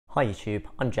Hi YouTube,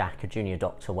 I'm Jack, a junior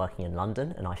doctor working in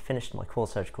London, and I finished my core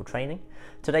surgical training.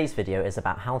 Today's video is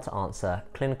about how to answer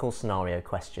clinical scenario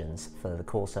questions for the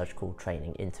core surgical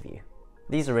training interview.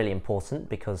 These are really important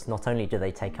because not only do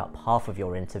they take up half of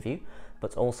your interview,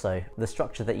 but also the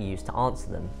structure that you use to answer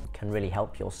them can really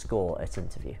help your score at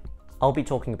interview. I'll be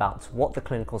talking about what the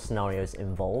clinical scenarios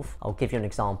involve. I'll give you an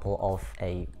example of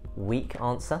a weak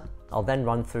answer. I'll then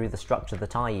run through the structure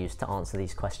that I use to answer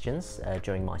these questions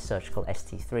during my surgical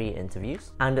ST3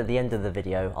 interviews. And at the end of the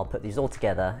video, I'll put these all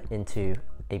together into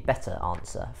a better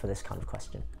answer for this kind of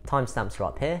question. Timestamps are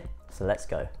up here, so let's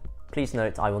go. Please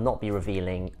note I will not be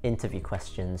revealing interview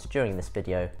questions during this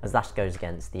video, as that goes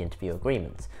against the interview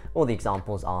agreement. All the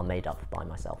examples are made up by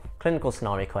myself. Clinical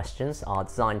scenario questions are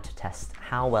designed to test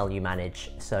how well you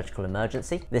manage surgical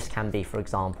emergency. This can be, for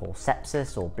example,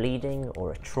 sepsis or bleeding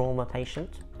or a trauma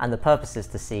patient. And the purpose is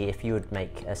to see if you would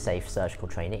make a safe surgical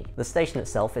trainee. The station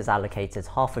itself is allocated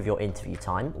half of your interview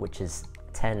time, which is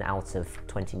 10 out of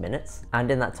 20 minutes,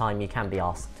 and in that time you can be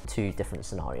asked two different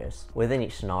scenarios. Within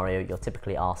each scenario you're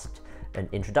typically asked an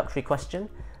introductory question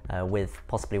with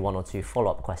possibly one or two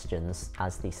follow-up questions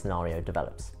as the scenario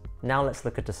develops. Now let's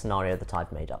look at a scenario that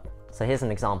I've made up. So here's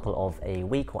an example of a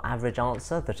weak or average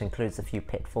answer that includes a few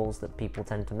pitfalls that people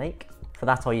tend to make. For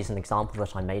that I'll use an example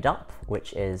that I made up,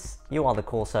 which is you are the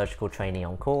core surgical trainee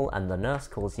on call and the nurse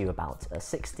calls you about a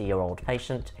 60-year-old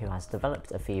patient who has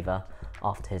developed a fever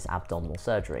after his abdominal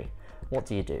surgery. What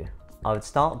do you do? I would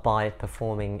start by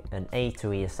performing an A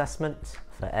to E assessment.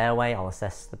 For airway, I'll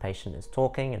assess the patient is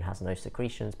talking and has no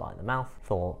secretions by the mouth.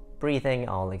 For breathing,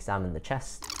 I'll examine the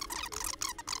chest,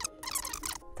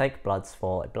 take bloods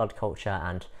for a blood culture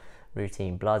and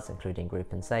routine bloods, including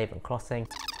group and save and clotting.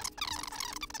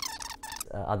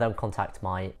 I'll then contact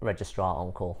my registrar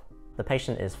on call. The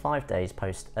patient is 5 days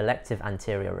post elective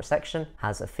anterior resection,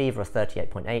 has a fever of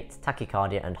 38.8,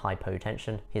 tachycardia and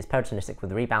hypotension. He is peritonitic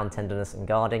with rebound tenderness and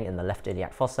guarding in the left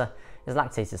iliac fossa. His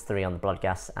lactate is 3 on the blood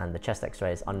gas and the chest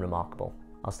x-ray is unremarkable.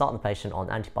 I'll start the patient on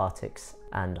antibiotics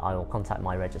and I will contact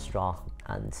my registrar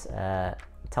and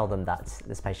tell them that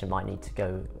this patient might need to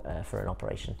go for an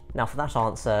operation. Now for that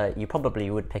answer, you probably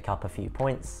would pick up a few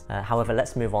points. However,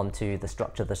 let's move on to the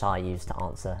structure that I use to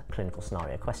answer clinical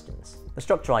scenario questions. The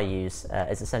structure I use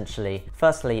is essentially,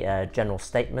 firstly, a general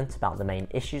statement about the main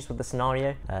issues with the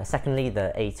scenario. Secondly,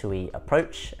 the A to E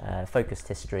approach, focused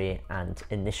history and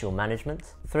initial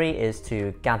management. 3 is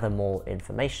to gather more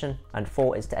information. And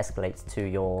 4 is to escalate to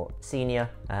your senior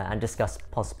and discuss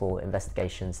possible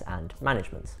investigations and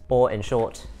management. Or in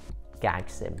short, gag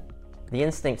sim. The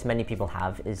instinct many people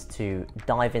have is to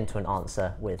dive into an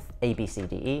answer with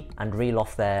ABCDE and reel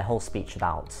off their whole speech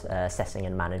about assessing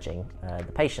and managing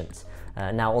the patient.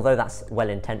 Now, although that's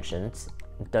well-intentioned,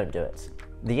 don't do it.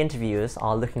 The interviewers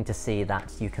are looking to see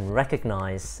that you can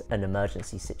recognize an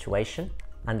emergency situation,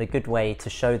 and a good way to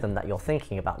show them that you're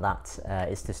thinking about that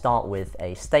is to start with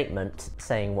a statement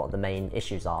saying what the main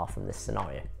issues are from this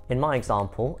scenario. In my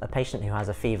example, a patient who has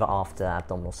a fever after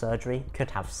abdominal surgery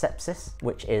could have sepsis,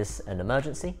 which is an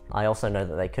emergency. I also know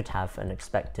that they could have an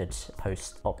expected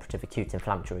post-operative acute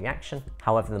inflammatory reaction.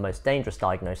 However, the most dangerous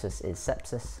diagnosis is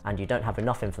sepsis, and you don't have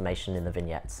enough information in the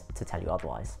vignettes to tell you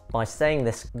otherwise. By saying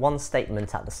this one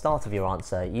statement at the start of your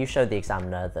answer, you show the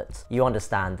examiner that you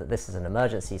understand that this is an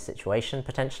emergency situation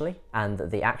potentially, and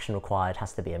that the action required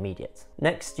has to be immediate.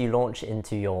 Next, you launch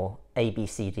into your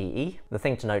ABCDE. The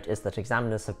thing to note is that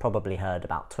examiners have probably heard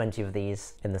about 20 of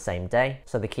these in the same day,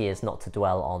 so the key is not to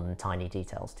dwell on tiny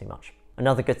details too much.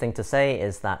 Another good thing to say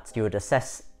is that you would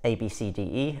assess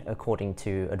ABCDE according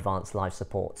to advanced life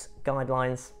support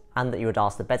guidelines, and that you would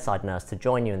ask the bedside nurse to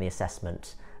join you in the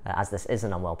assessment as this is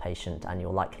an unwell patient and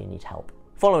you'll likely need help.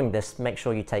 Following this, make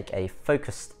sure you take a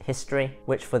focused history,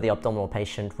 which for the abdominal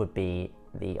patient would be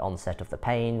the onset of the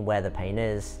pain, where the pain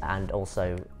is, and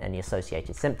also any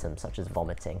associated symptoms such as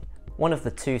vomiting. One of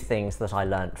the two things that I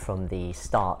learnt from the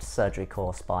START surgery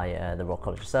course by the Royal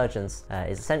College of Surgeons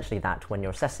is essentially that when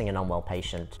you're assessing an unwell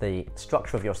patient, the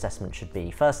structure of your assessment should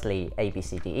be firstly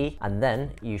ABCDE, and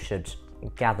then you should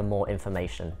gather more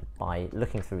information by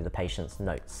looking through the patient's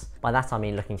notes. By that I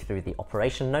mean looking through the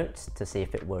operation notes to see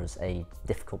if it was a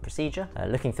difficult procedure,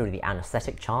 looking through the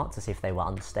anaesthetic chart to see if they were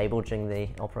unstable during the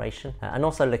operation, and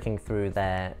also looking through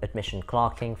their admission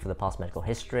clerking for the past medical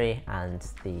history and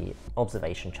the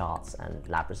observation charts and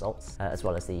lab results, as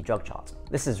well as the drug chart.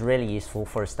 This is really useful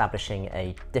for establishing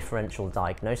a differential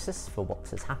diagnosis for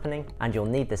what is happening, and you'll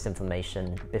need this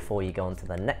information before you go on to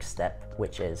the next step,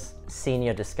 which is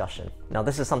senior discussion. Now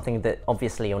this is something that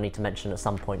obviously you'll need need to mention at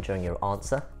some point during your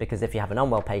answer, because if you have an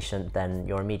unwell patient, then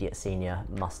your immediate senior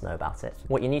must know about it.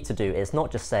 What you need to do is not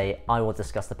just say, I will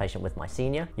discuss the patient with my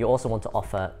senior. You also want to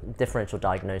offer differential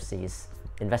diagnoses,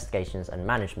 investigations and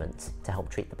management to help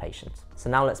treat the patient. So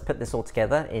now let's put this all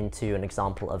together into an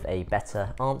example of a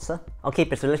better answer. I'll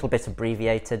keep it a little bit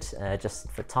abbreviated just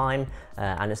for time,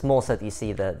 and it's more so that you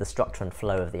see the structure and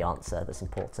flow of the answer that's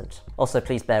important. Also,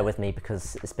 please bear with me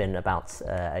because it's been about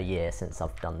a year since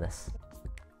I've done this.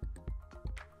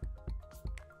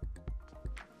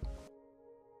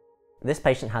 This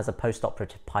patient has a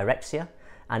post-operative pyrexia,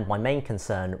 and my main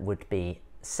concern would be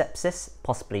sepsis,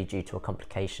 possibly due to a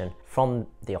complication from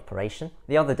the operation.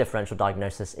 The other differential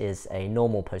diagnosis is a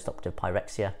normal post-operative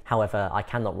pyrexia. However, I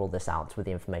cannot rule this out with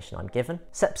the information I'm given.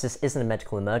 Sepsis isn't a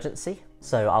medical emergency,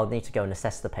 so I'll need to go and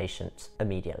assess the patient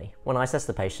immediately. When I assess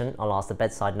the patient, I'll ask the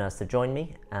bedside nurse to join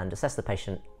me and assess the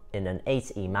patient in an A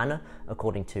to E manner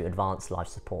according to advanced life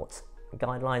support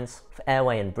guidelines. For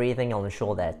airway and breathing, I'll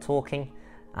ensure they're talking,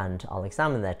 and I'll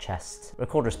examine their chest,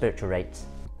 record respiratory rate,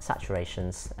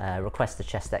 saturations, request a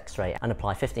chest x-ray and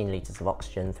apply 15 litres of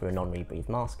oxygen through a non-rebreathe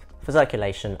mask. For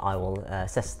circulation, I will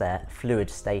assess their fluid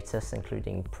status,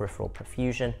 including peripheral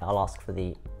perfusion. I'll ask for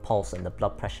the pulse and the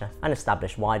blood pressure and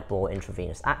establish wide-bore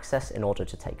intravenous access in order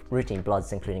to take routine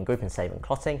bloods, including group and Sabin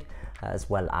clotting, as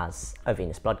well as a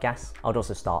venous blood gas. I would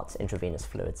also start intravenous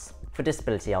fluids. For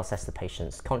disability, I'll assess the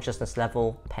patient's consciousness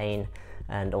level, pain,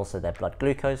 and also their blood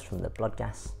glucose from the blood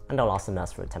gas, and I'll ask the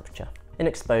nurse for a temperature. In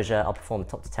exposure, I'll perform a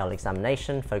top-to-tail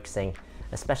examination, focusing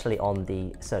especially on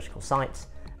the surgical site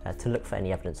to look for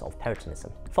any evidence of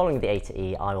peritonism. Following the A to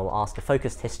E, I will ask a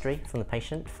focused history from the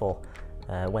patient for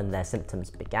when their symptoms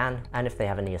began and if they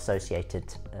have any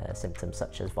associated symptoms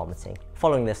such as vomiting.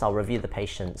 Following this, I'll review the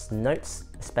patient's notes,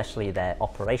 especially their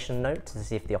operation note, to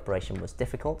see if the operation was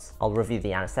difficult. I'll review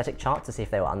the anaesthetic chart to see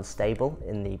if they were unstable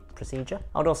in the procedure.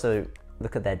 I would also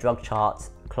look at their drug chart,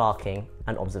 clerking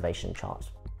and observation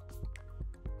chart.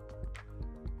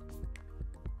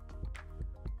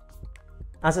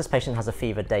 As this patient has a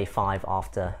fever day 5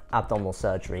 after abdominal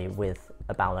surgery with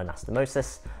a bowel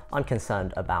anastomosis, I'm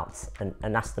concerned about an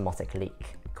anastomotic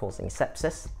leak causing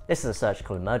sepsis. This is a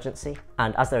surgical emergency,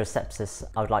 and as there is sepsis,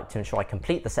 I would like to ensure I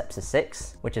complete the sepsis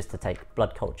 6, which is to take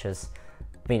blood cultures,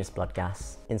 venous blood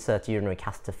gas, insert a urinary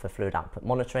catheter for fluid output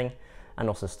monitoring, and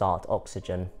also start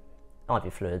oxygen,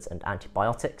 IV fluids and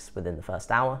antibiotics within the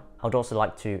first hour. I would also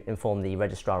like to inform the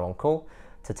registrar on call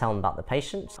to tell them about the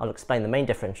patient. I'll explain the main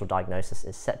differential diagnosis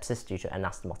is sepsis due to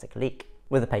anastomotic leak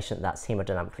with a patient that's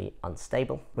hemodynamically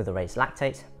unstable with a raised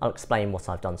lactate. I'll explain what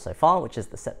I've done so far, which is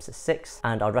the sepsis 6,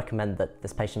 and I'd recommend that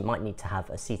this patient might need to have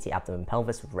a CT abdomen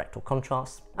pelvis with rectal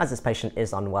contrast. As this patient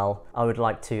is unwell, I would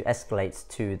like to escalate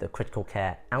to the critical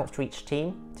care outreach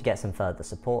team to get some further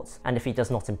support, and if he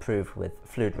does not improve with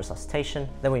fluid resuscitation,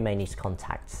 then we may need to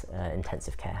contact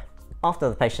intensive care. After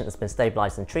the patient has been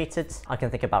stabilised and treated, I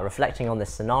can think about reflecting on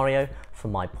this scenario for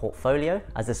my portfolio,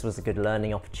 as this was a good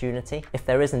learning opportunity. If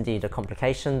there is indeed a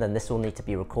complication, then this will need to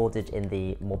be recorded in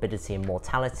the morbidity and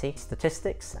mortality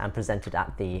statistics and presented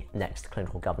at the next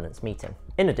clinical governance meeting.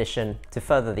 In addition, to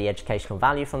further the educational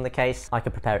value from the case, I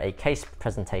could prepare a case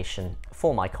presentation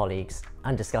for my colleagues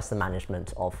and discuss the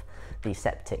management of the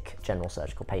septic general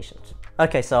surgical patient.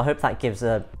 Okay, so I hope that gives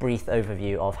a brief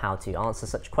overview of how to answer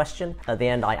such a question. At the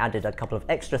end, I added a couple of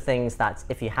extra things that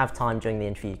if you have time during the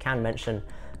interview you can mention,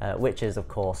 which is of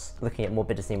course looking at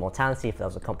morbidity and mortality if there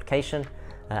was a complication,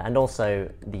 and also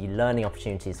the learning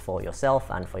opportunities for yourself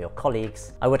and for your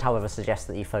colleagues. I would, however, suggest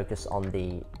that you focus on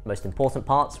the most important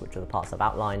parts, which are the parts I've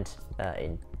outlined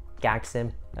in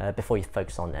GAGSIM, before you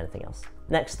focus on anything else.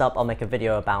 Next up, I'll make a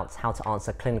video about how to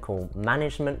answer clinical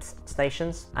management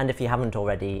stations, and if you haven't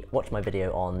already, watch my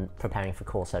video on preparing for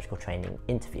core surgical training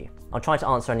interview. I'll try to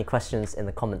answer any questions in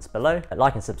the comments below.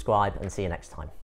 Like and subscribe, and see you next time.